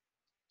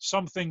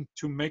something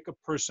to make a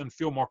person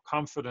feel more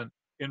confident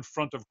in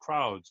front of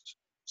crowds,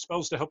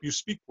 spells to help you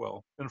speak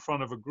well in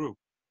front of a group,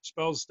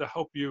 spells to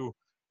help you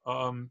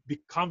be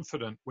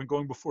confident when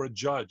going before a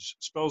judge,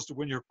 spells to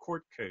win your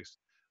court case.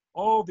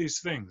 All these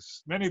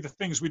things, many of the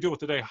things we deal with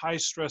today, high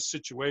stress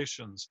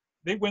situations,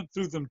 they went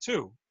through them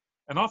too.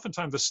 And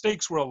oftentimes the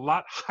stakes were a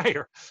lot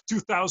higher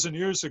 2,000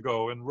 years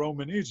ago in Rome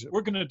and Egypt.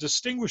 We're going to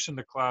distinguish in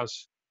the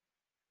class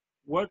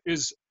what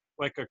is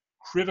like a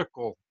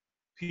critical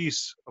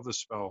piece of the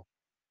spell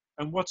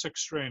and what's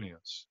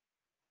extraneous.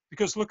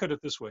 Because look at it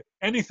this way,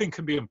 anything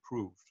can be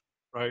improved,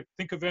 right?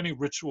 Think of any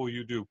ritual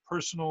you do,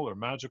 personal or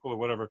magical or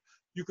whatever,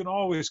 you can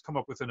always come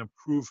up with an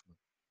improvement.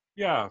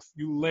 Yeah, if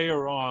you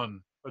layer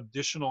on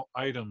additional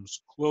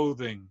items,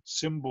 clothing,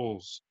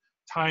 symbols,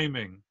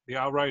 timing, the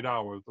right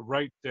hour, the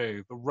right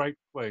day, the right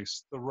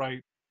place, the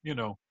right,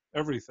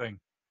 everything.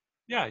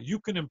 Yeah, you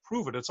can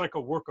improve it. It's like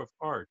a work of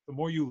art. The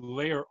more you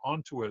layer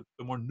onto it,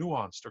 the more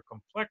nuanced or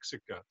complex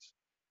it gets.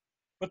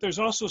 But there's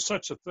also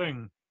such a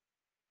thing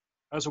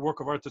as a work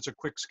of art that's a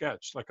quick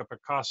sketch, like a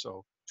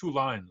Picasso, 2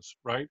 lines,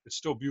 right? It's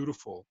still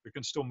beautiful. It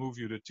can still move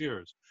you to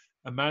tears.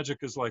 And magic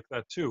is like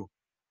that too.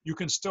 You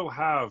can still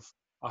have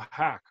a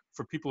hack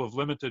for people of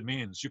limited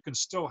means. You can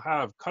still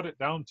cut it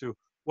down to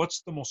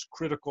what's the most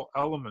critical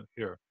element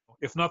here.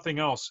 If nothing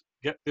else,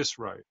 get this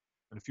right.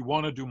 And if you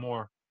want to do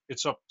more,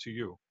 it's up to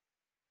you.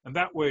 And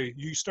that way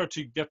you start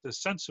to get the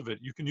sense of it.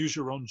 You can use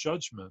your own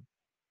judgment,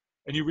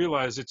 and you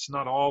realize it's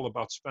not all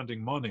about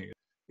spending money.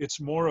 It's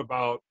more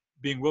about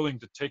being willing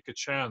to take a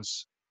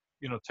chance,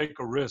 take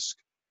a risk,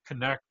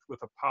 connect with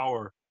a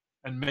power,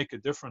 and make a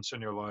difference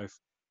in your life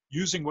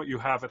using what you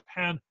have at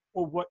hand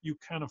or what you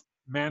kind of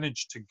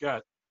manage to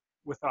get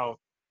without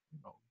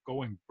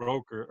going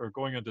broke or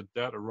going into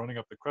debt or running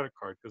up the credit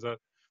card, because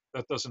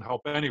that doesn't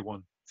help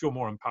anyone feel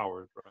more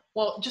empowered. Right?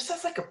 Well, just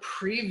as like a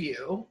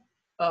preview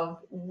of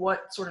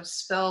what sort of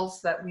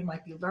spells that we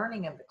might be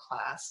learning in the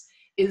class,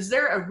 is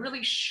there a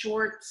really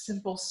short,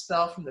 simple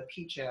spell from the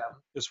PGM?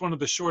 It's one of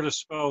the shortest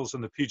spells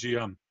in the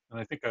PGM, and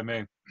I think I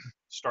may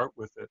start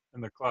with it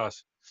in the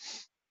class.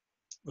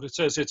 But it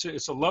says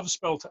it's a love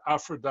spell to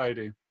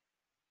Aphrodite.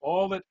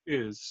 All it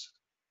is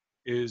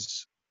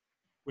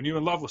when you're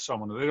in love with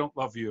someone and they don't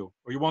love you,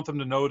 or you want them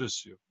to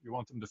notice you, you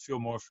want them to feel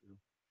more for you,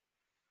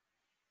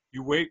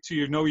 you wait till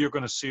you know you're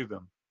going to see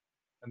them.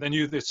 And then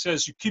it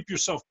says you keep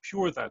yourself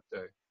pure that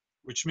day,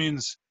 which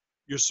means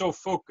you're so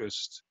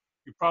focused,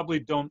 you probably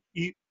don't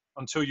eat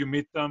until you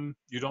meet them.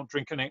 You don't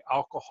drink any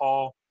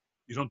alcohol.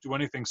 You don't do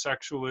anything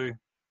sexually.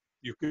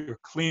 You're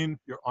clean,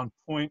 you're on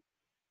point,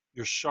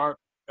 you're sharp,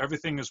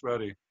 everything is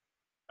ready.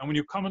 And when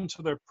you come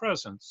into their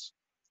presence,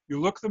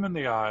 you look them in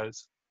the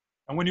eyes,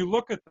 and when you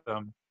look at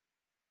them,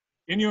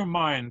 in your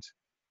mind,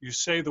 you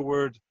say the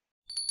word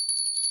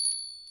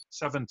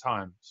 7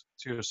 times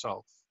to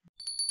yourself.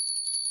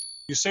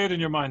 You say it in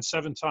your mind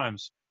 7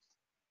 times,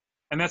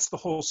 and that's the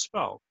whole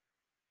spell.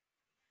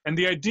 And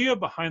the idea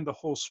behind the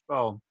whole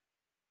spell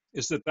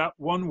is that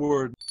one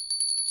word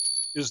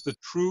is the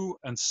true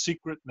and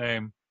secret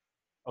name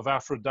of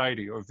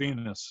Aphrodite, or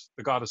Venus,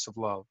 the goddess of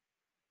love.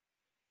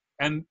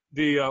 And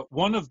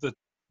one of the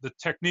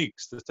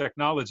techniques, the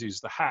technologies,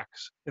 the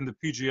hacks in the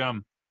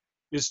PGM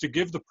is to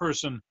give the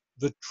person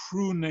the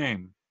true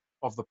name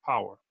of the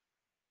power.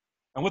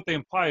 And what they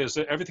imply is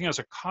that everything has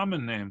a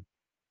common name,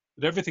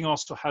 but everything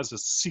also has a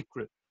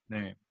secret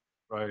name,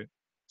 right?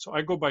 So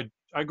I go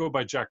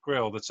by Jack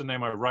Grayle. That's the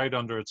name I write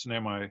under. It's the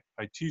name I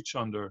teach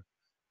under.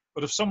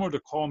 But if someone were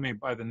to call me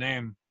by the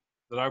name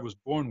that I was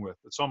born with,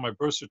 it's on my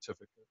birth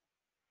certificate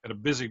at a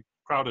busy,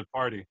 crowded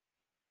party,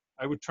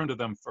 I would turn to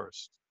them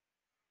first.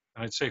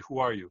 And I'd say, who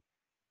are you?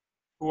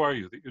 Who are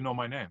you that you know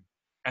my name?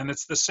 And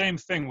it's the same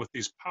thing with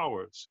these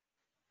powers.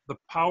 The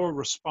power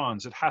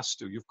responds. It has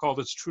to. You've called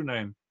its true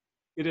name.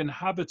 It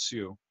inhabits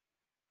you.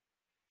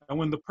 And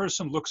when the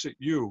person looks at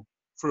you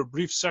for a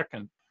brief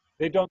second,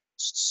 they don't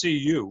see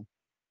you.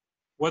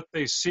 What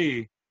they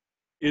see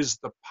is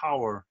the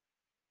power,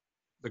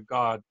 the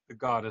God, the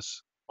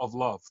goddess of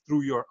love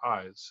through your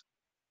eyes.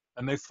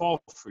 And they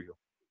fall for you.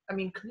 I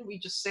mean, couldn't we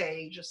just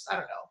say, I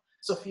don't know,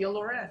 Sophia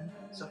Loren,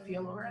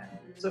 Sophia Loren,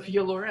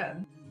 Sophia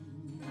Loren?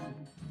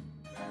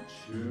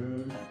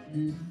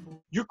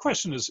 Your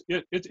question is,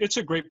 it's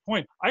a great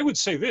point. I would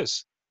say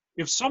this: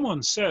 if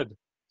someone said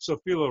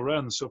Sophia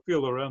Loren, Sophia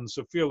Loren,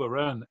 Sophia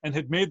Loren, and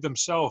had made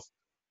themselves,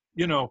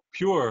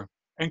 pure,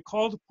 and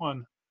called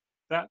upon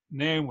that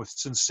name with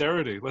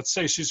sincerity, let's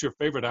say she's your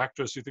favorite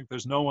actress, you think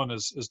there's no one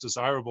as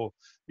desirable,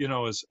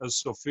 as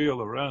Sophia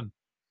Loren,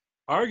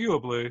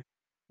 arguably,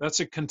 that's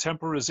a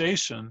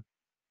contemporization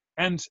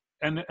and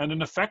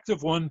an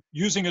effective one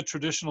using a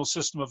traditional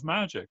system of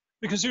magic.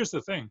 Because here's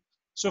the thing: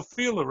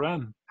 Sophia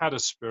Loren had a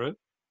spirit.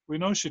 We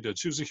know she did.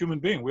 She was a human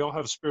being. We all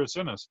have spirits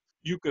in us.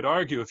 You could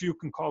argue, if you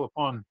can call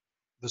upon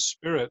the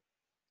spirit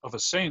of a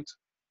saint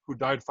who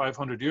died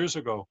 500 years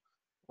ago,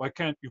 why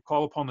can't you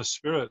call upon the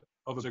spirit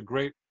of a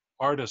great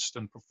artist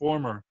and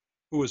performer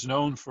who is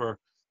known for,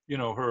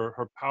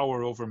 her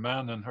power over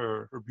men and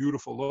her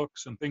beautiful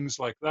looks and things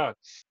like that?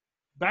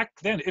 Back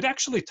then, it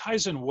actually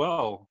ties in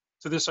well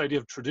to this idea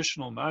of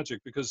traditional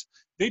magic, because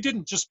they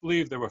didn't just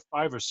believe there were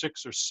 5 or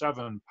 6 or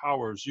 7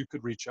 powers you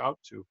could reach out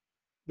to.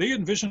 They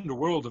envisioned a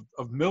world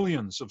of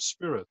millions of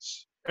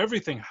spirits.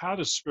 Everything had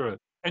a spirit,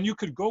 and you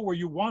could go where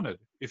you wanted.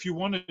 If you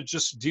wanted to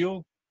just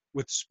deal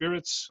with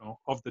spirits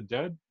of the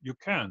dead, you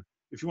can.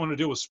 If you want to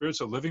deal with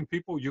spirits of living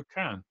people, you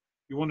can.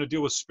 You want to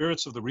deal with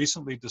spirits of the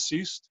recently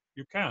deceased,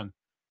 you can.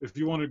 If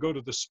you want to go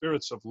to the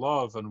spirits of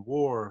love and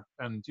war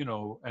and,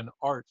 and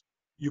art,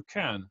 you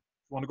can.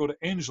 If you want to go to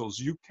angels,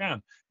 you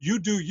can. You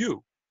do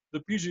you.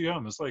 The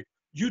PGM is like,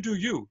 you do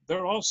you.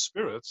 They're all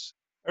spirits.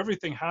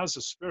 Everything has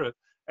a spirit.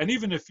 And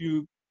even if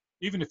you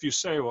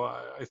say, well,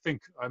 I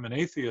think I'm an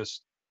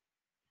atheist,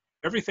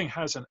 everything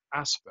has an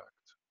aspect.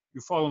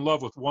 You fall in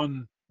love with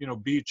one,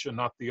 beach and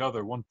not the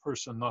other, one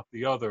person, not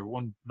the other,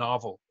 one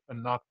novel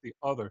and not the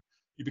other.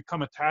 You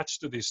become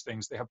attached to these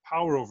things. They have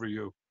power over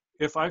you.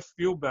 If I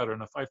feel better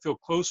and if I feel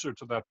closer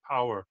to that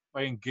power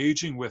by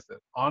engaging with it,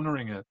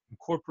 honoring it,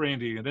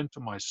 incorporating it into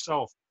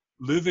myself,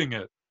 living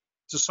it,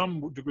 to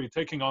some degree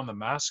taking on the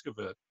mask of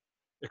it,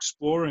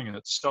 exploring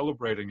it,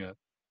 celebrating it,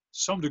 to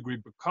some degree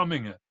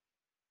becoming it,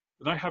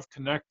 then I have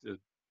connected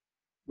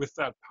with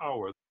that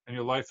power, and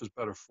your life is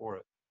better for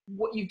it.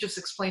 What you've just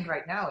explained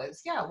right now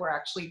is, we're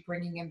actually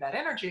bringing in that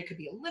energy. It could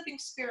be a living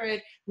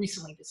spirit,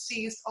 recently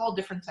deceased, all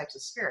different types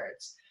of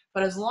spirits.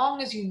 But as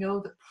long as you know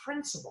the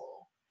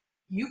principle,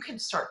 you can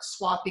start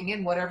swapping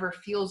in whatever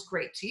feels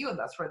great to you, and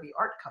that's where the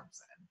art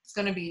comes in. It's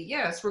going to be,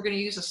 yes, we're going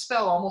to use a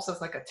spell almost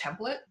as like a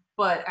template,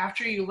 but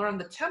after you learn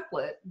the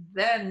template,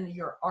 then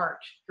your art,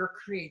 your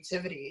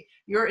creativity,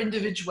 your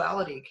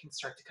individuality can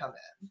start to come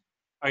in.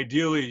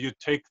 Ideally, you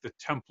take the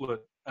template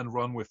and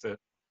run with it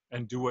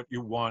and do what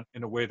you want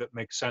in a way that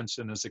makes sense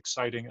and is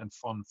exciting and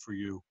fun for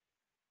you.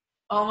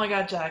 Oh my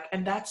God, Jack.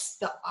 And that's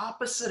the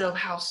opposite of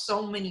how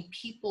so many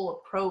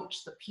people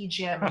approach the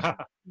PGM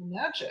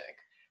magic.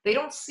 They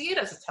don't see it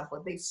as a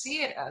template. They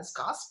see it as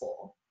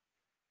gospel.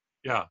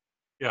 Yeah.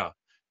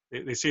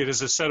 They see it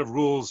as a set of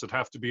rules that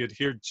have to be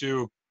adhered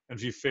to. And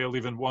if you fail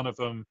even one of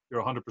them,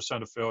 you're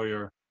 100% a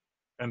failure.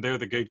 And they're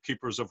the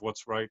gatekeepers of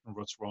what's right and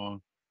what's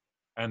wrong.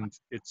 And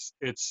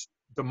it's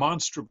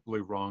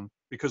demonstrably wrong,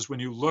 because when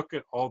you look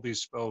at all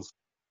these spells,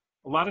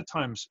 a lot of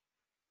times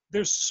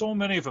there's so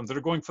many of them that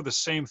are going for the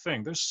same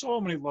thing. There's so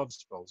many love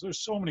spells.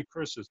 There's so many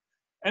curses.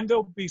 And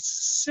there'll be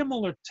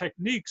similar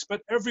techniques,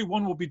 but every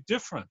one will be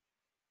different.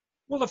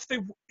 Well,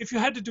 if you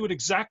had to do it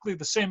exactly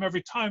the same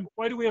every time,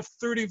 why do we have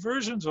 30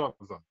 versions of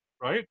them,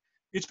 right?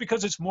 It's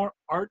because it's more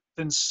art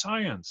than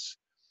science.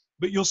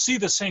 But you'll see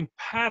the same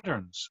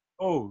patterns.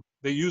 Oh,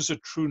 they use a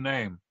true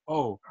name.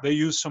 Oh, they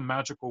use some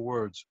magical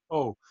words.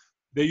 Oh,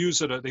 they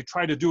use it. They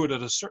try to do it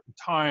at a certain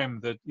time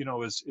that, you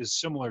know, is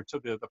similar to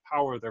the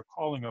power they're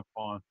calling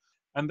upon.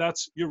 And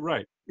you're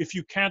right. If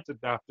you can't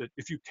adapt it,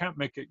 if you can't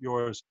make it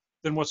yours,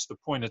 then what's the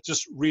point? It's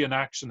just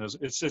reenaction.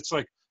 It's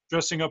like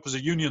dressing up as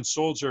a Union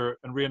soldier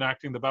and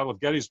reenacting the Battle of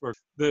Gettysburg.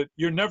 That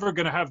you're never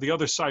going to have the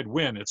other side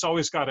win. It's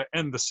always got to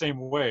end the same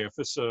way if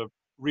it's a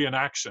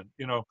reenaction.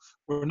 You know,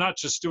 we're not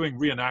just doing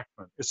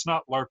reenactment. It's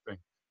not LARPing.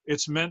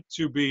 It's meant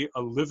to be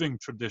a living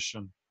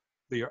tradition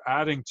that you're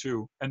adding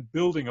to and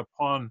building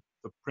upon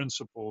the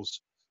principles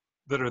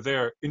that are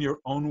there in your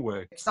own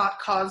way. It's not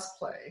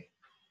cosplay.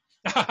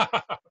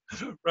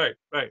 Right.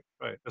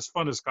 As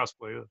fun as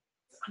cosplay is.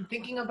 I'm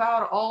thinking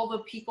about all the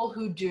people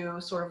who do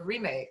sort of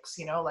remakes,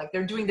 you know, like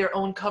they're doing their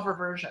own cover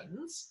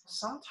versions.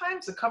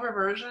 Sometimes the cover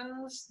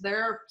versions,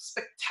 they're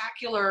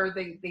spectacular.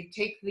 They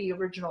take the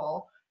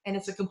original and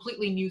it's a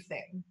completely new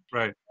thing.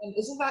 Right. And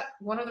isn't that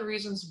one of the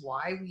reasons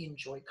why we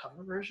enjoy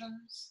cover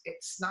versions?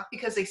 It's not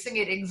because they sing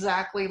it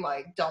exactly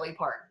like Dolly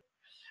Parton.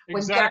 Exactly.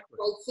 When Jack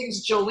White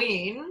sings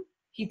Jolene,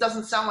 he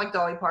doesn't sound like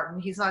Dolly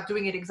Parton. He's not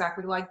doing it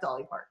exactly like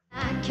Dolly Parton.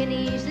 I can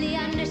easily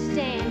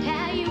understand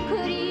how you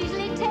could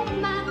easily take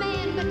my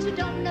man, but you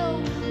don't know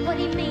what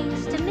he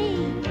means to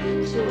me,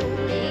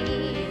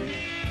 Jolene.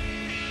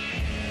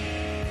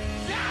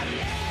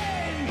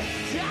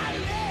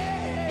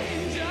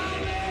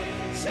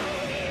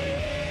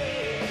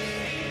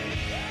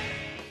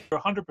 You're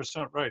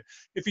 100% right.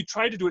 If you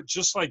tried to do it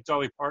just like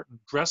Dolly Parton,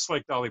 dress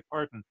like Dolly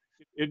Parton,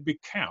 it'd be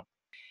camp.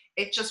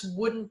 It just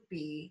wouldn't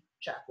be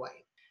Jack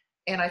White.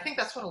 And I think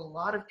that's what a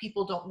lot of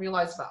people don't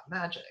realize about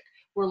magic.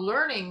 We're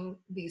learning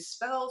these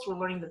spells, we're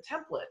learning the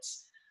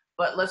templates,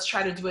 but let's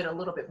try to do it a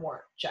little bit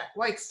more Jack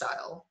White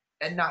style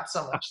and not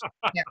so much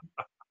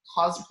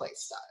cosplay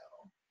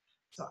style.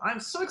 So I'm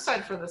so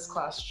excited for this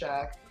class,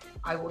 Jack.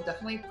 I will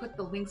definitely put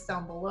the links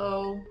down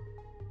below.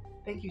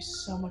 Thank you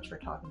so much for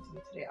talking to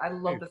me today. I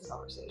love this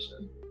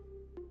conversation.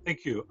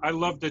 Thank you. I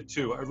loved it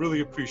too. I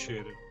really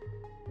appreciate it.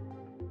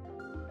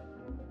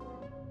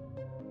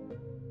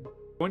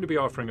 Going to be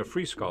offering a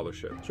free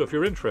scholarship. So if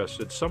you're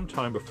interested,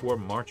 sometime before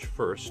March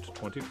 1st,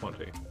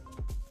 2020,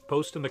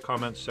 post in the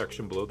comments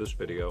section below this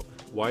video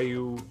why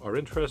you are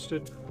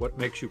interested, what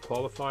makes you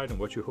qualified, and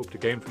what you hope to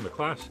gain from the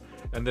class,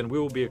 and then we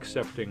will be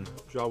accepting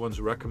Jawin's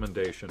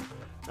recommendation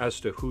as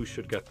to who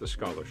should get the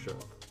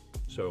scholarship.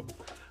 So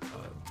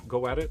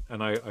go at it,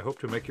 and I hope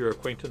to make your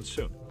acquaintance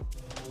soon.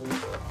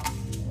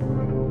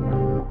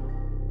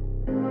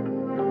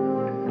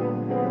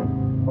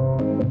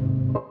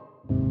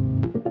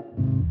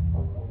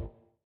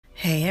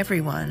 Hey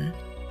everyone,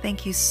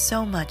 thank you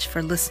so much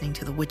for listening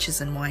to the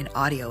Witches and Wine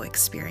audio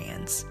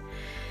experience.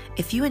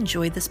 If you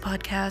enjoyed this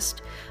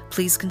podcast,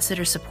 please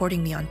consider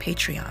supporting me on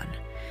Patreon.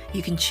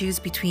 You can choose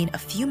between a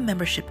few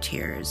membership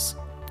tiers.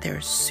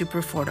 They're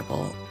super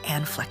affordable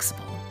and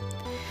flexible.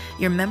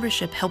 Your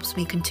membership helps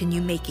me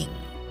continue making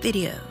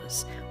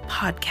videos,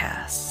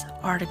 podcasts,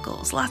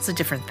 articles, lots of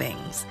different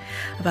things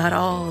about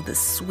all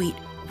this sweet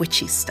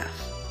witchy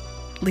stuff.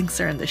 Links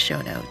are in the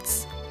show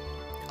notes.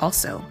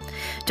 Also,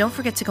 don't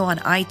forget to go on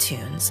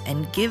iTunes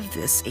and give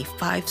this a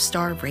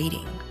 5-star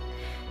rating.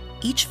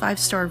 Each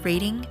 5-star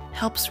rating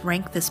helps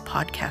rank this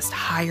podcast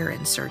higher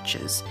in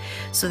searches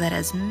so that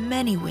as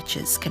many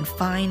witches can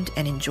find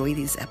and enjoy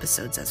these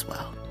episodes as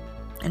well.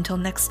 Until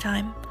next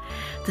time,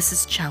 this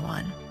is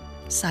Jawin,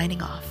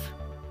 signing off.